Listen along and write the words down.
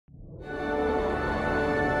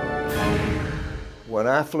When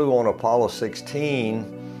I flew on Apollo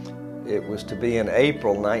 16, it was to be in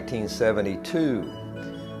April 1972.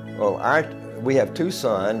 Well, we have two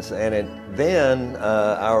sons, and then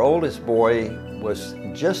our oldest boy was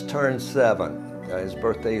just turned 7. His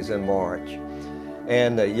birthday is in March.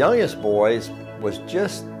 And the youngest boy was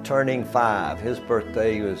just turning 5. His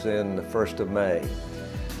birthday was in the 1st of May.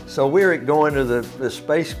 So we're going to the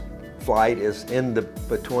space flight is in the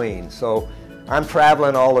between. So I'm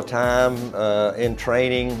traveling all the time in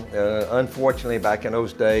training. Unfortunately, back in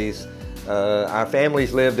those days, our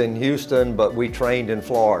families lived in Houston, but we trained in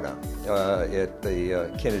Florida at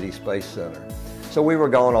the Kennedy Space Center. So we were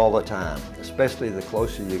gone all the time, especially the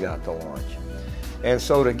closer you got to launch. And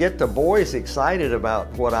so to get the boys excited about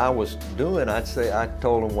what I was doing, I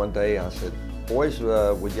told them one day, I said, boys,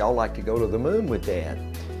 would y'all like to go to the moon with Dad?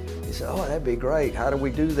 He said, oh, that'd be great. How do we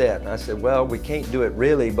do that? And I said, well, we can't do it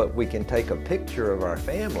really, but we can take a picture of our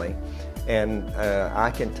family, and I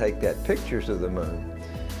can take that pictures of the moon.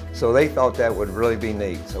 So they thought that would really be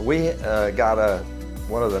neat. So we got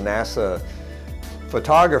one of the NASA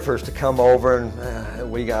photographers to come over, and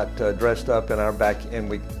we got dressed up in our and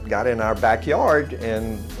we got in our backyard,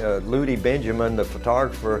 and Ludi Benjamin, the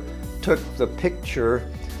photographer, took the picture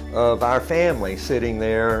of our family sitting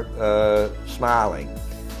there smiling.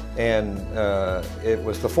 And it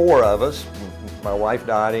was the 4 of us, my wife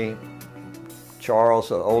Dottie, Charles,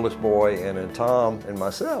 the oldest boy, and then Tom and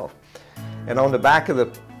myself. And on the back of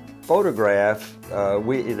the photograph,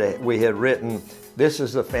 we had written, "This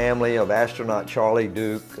is the family of astronaut Charlie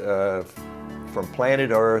Duke from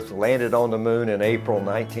planet Earth, landed on the moon in April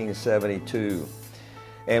 1972.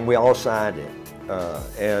 And we all signed it.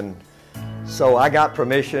 And so I got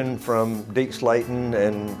permission from Deke Slayton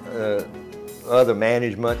and other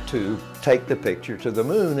management to take the picture to the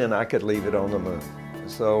moon, and I could leave it on the moon.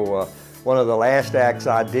 So one of the last acts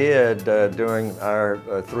I did during our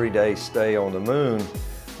 3-day stay on the moon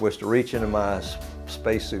was to reach into my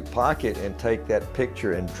spacesuit pocket and take that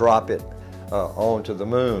picture and drop it onto the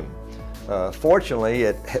moon. Fortunately,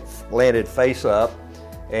 it landed face up,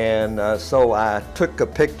 and so I took a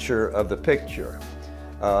picture of the picture.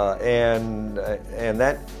 And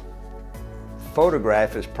that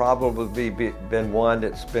photograph has probably been one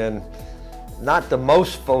that's been not the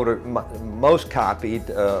most copied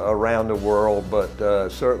around the world, but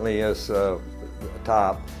certainly is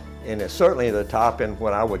top. And it's certainly the top in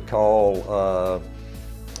what I would call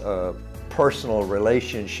personal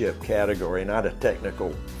relationship category, not a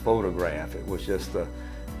technical photograph. It was just a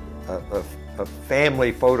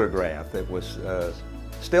family photograph that was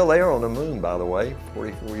still there on the moon, by the way,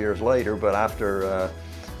 44 years later, but after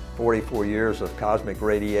 44 years of cosmic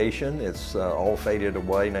radiation, it's all faded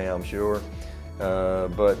away now, I'm sure.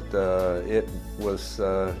 But it was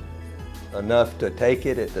enough to take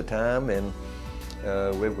it at the time, and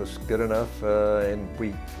it was good enough, and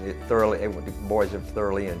the boys have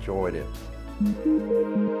thoroughly enjoyed it.